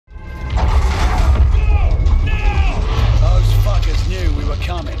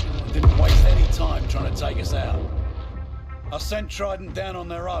I sent Trident down on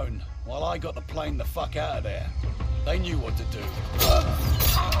their own, while I got the plane the fuck out of there. They knew what to do.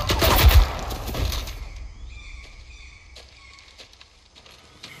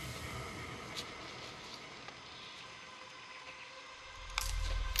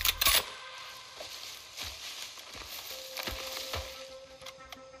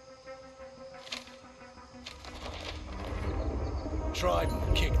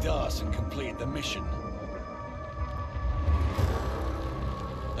 Trident kicked ass and completed the mission.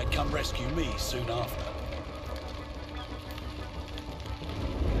 They'd come rescue me soon after.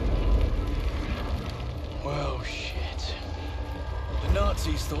 Well, shit. The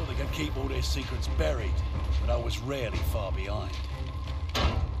Nazis thought they could keep all their secrets buried, but I was rarely far behind.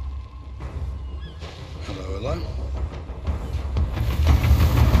 Hello, hello.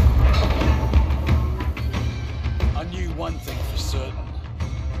 I knew one thing for certain.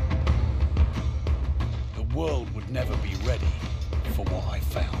 The world would never be ready for what I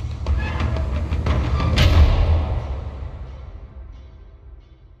found.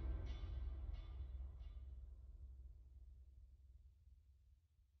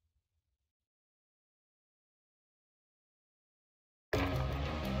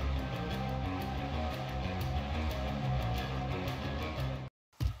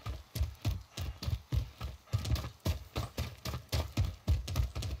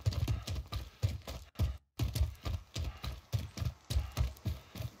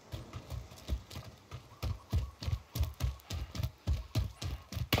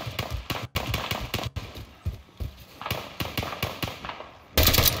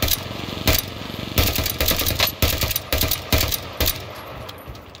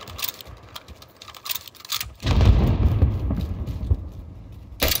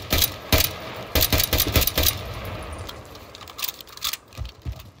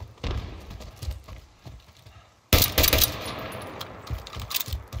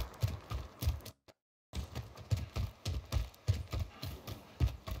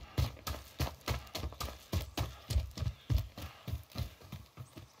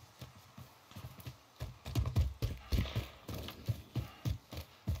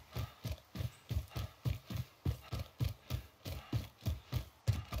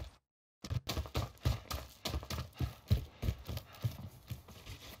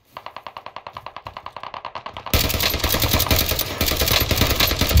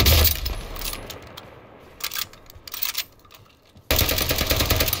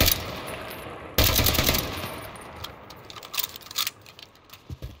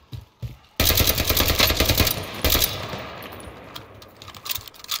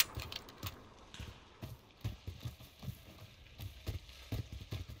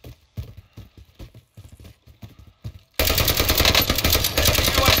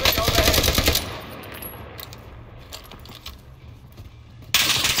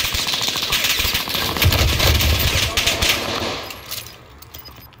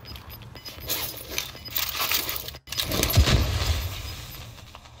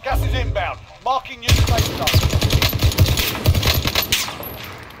 Gas is inbound. Marking new safe zone.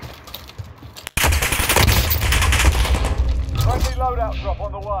 Friendly loadout drop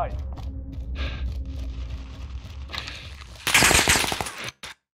on the way.